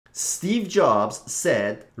Steve Jobs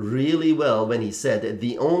said really well when he said that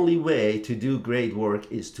the only way to do great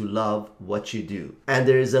work is to love what you do. And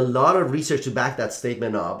there is a lot of research to back that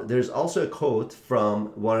statement up. There's also a quote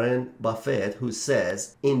from Warren Buffett who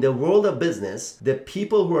says, in the world of business, the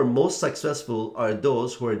people who are most successful are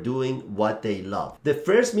those who are doing what they love. The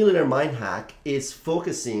first millionaire mind hack is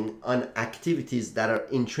focusing on activities that are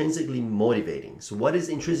intrinsically motivating. So what is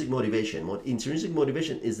intrinsic motivation? Intrinsic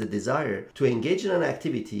motivation is the desire to engage in an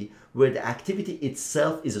activity where the activity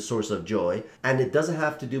itself is a source of joy and it doesn't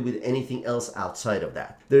have to do with anything else outside of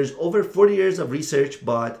that. There's over 40 years of research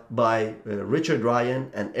by Richard Ryan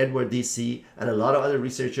and Edward D.C. and a lot of other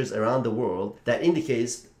researchers around the world that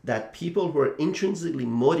indicates that people who are intrinsically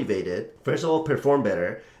motivated, first of all, perform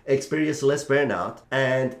better, experience less burnout,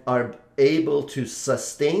 and are able to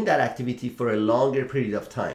sustain that activity for a longer period of time.